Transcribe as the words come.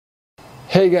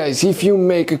Hey guys, if you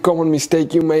make a common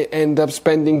mistake, you may end up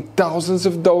spending thousands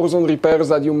of dollars on repairs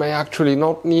that you may actually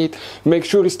not need. Make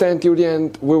sure you stay until the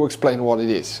end, we'll explain what it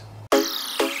is.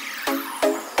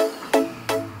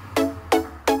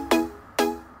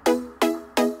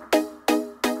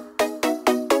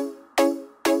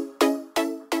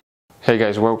 Hey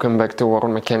guys, welcome back to Auto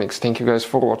Mechanics. Thank you guys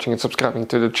for watching and subscribing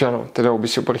to the channel. Today will be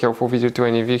super helpful video to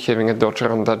any of you having a Dodge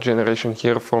Ram that generation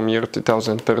here from year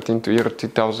 2013 to year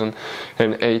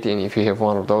 2018. If you have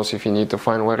one of those, if you need to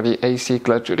find where the AC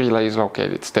clutch relay is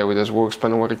located, stay with us, we'll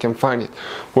explain where you can find it,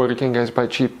 where you can guys buy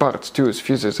cheap parts, tools,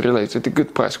 fuses, relays at a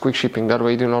good price, quick shipping, that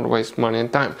way you do not waste money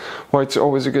and time. Why it's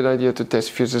always a good idea to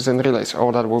test fuses and relays.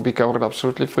 All that will be covered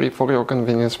absolutely free for your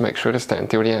convenience. Make sure to stay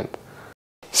until the end.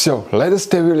 So, let us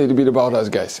tell you a little bit about us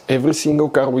guys. Every single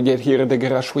car we get here at the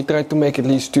garage, we try to make at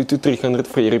least 200 to 300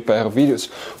 free repair videos.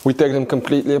 We take them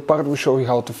completely apart, we show you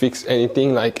how to fix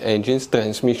anything like engines,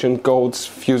 transmission, codes,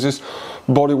 fuses,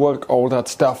 bodywork, all that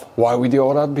stuff. Why we do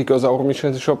all that? Because our mission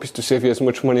at the shop is to save you as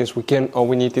much money as we can. All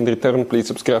we need in return, please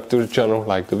subscribe to the channel,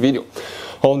 like the video.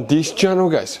 On this channel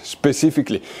guys,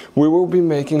 specifically, we will be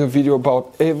making a video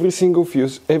about every single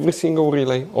fuse, every single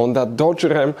relay on that Dodge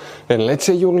Ram. And let's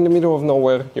say you're in the middle of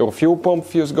nowhere, your fuel pump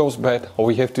fuse goes bad, all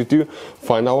we have to do,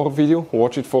 find our video,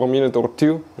 watch it for a minute or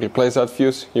two, replace that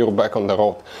fuse, you're back on the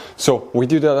road. So we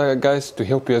do that guys to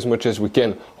help you as much as we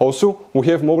can. Also, we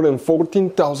have more than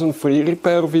 14,000 free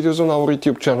repair videos on our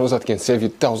YouTube channels that can save you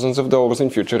thousands of dollars in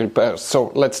future repairs.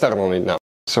 So let's start on it now.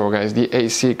 So guys, the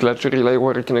AC clutch relay,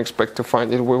 where you can expect to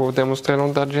find it, we will demonstrate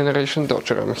on that generation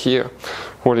Dodge Ram here.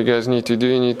 What you guys need to do,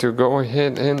 you need to go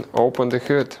ahead and open the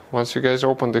hood. Once you guys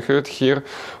open the hood here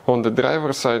on the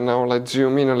driver's side, now let's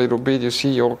zoom in a little bit, you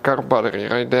see your car battery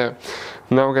right there.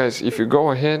 Now guys, if you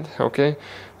go ahead, okay,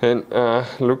 and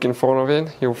look in front of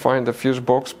it, you'll find the fuse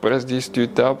box. Press these two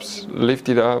tabs, lift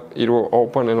it up, it will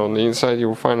open, and on the inside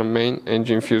you'll find a main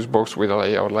engine fuse box with a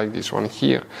layout like this one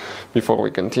here. Before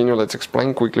we continue, let's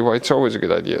explain quickly why it's always a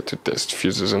good idea to test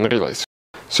fuses and relays.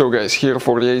 So guys, here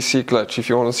for the AC clutch, if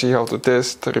you want to see how to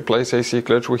test, replace AC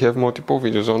clutch, we have multiple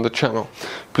videos on the channel.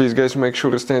 Please guys, make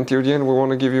sure to stay until the end. We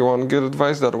want to give you one good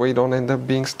advice, that way you don't end up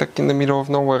being stuck in the middle of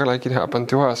nowhere like it happened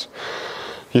to us.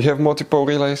 You have multiple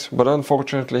relays, but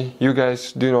unfortunately you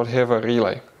guys do not have a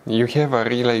relay. You have a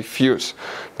relay fuse.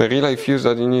 The relay fuse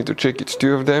that you need to check, it's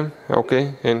two of them,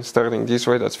 okay, and starting this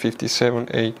way, that's 57,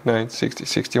 8, 9, 60,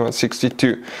 61,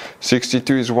 62.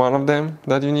 62 is one of them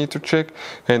that you need to check,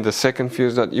 and the second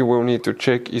fuse that you will need to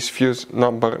check is fuse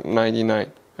number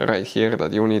 99. Right here,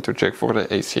 that you need to check for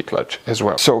the AC clutch as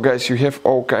well. So guys, you have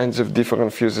all kinds of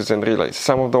different fuses and relays.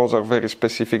 Some of those are very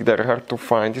specific, they're hard to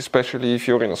find, especially if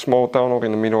you're in a small town or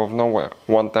in the middle of nowhere.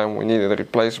 One time we needed a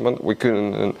replacement, we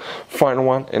couldn't find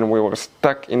one, and we were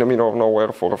stuck in the middle of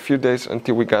nowhere for a few days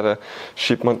until we got a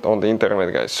shipment on the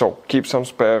internet guys. So keep some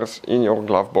spares in your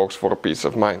glove box for a peace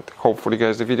of mind. Hopefully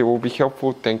guys, the video will be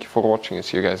helpful. Thank you for watching and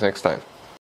see you guys next time.